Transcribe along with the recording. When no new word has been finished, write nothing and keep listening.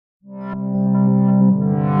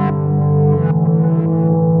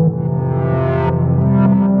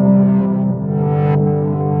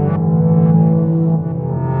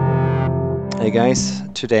Hey guys,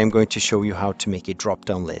 today I'm going to show you how to make a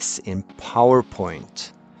drop-down list in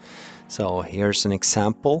PowerPoint. So here's an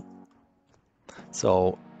example.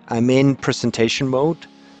 So I'm in presentation mode.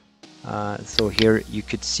 So here you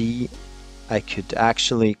could see I could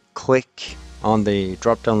actually click on the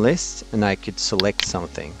drop-down list and I could select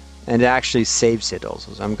something. And it actually saves it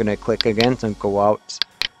also. So I'm going to click again and go out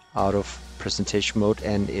of presentation mode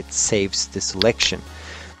and it saves the selection.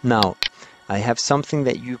 Now, I have something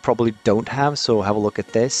that you probably don't have, so have a look at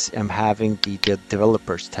this. I'm having the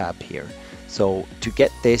developers tab here. So to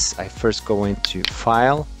get this, I first go into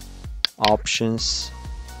File, Options,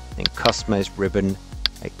 and Customize Ribbon.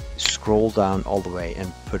 I scroll down all the way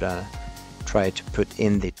and try to put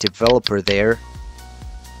in the developer there.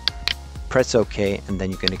 Press OK, and then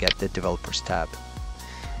you're going to get the developers tab.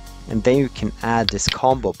 And then you can add this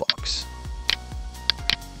combo box.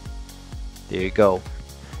 There you go.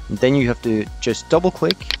 And then you have to just double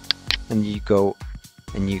click and you go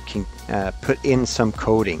and you can put in some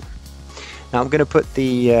coding. Now I'm going to put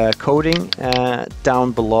the coding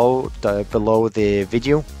down below the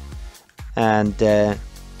video, and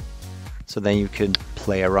so then you can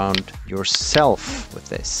play around yourself with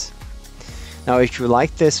this. Now if you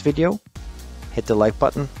like this video, hit the like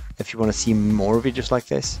button. If you want to see more videos like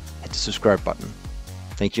this, hit the subscribe button.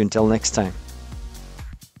 Thank you until next time.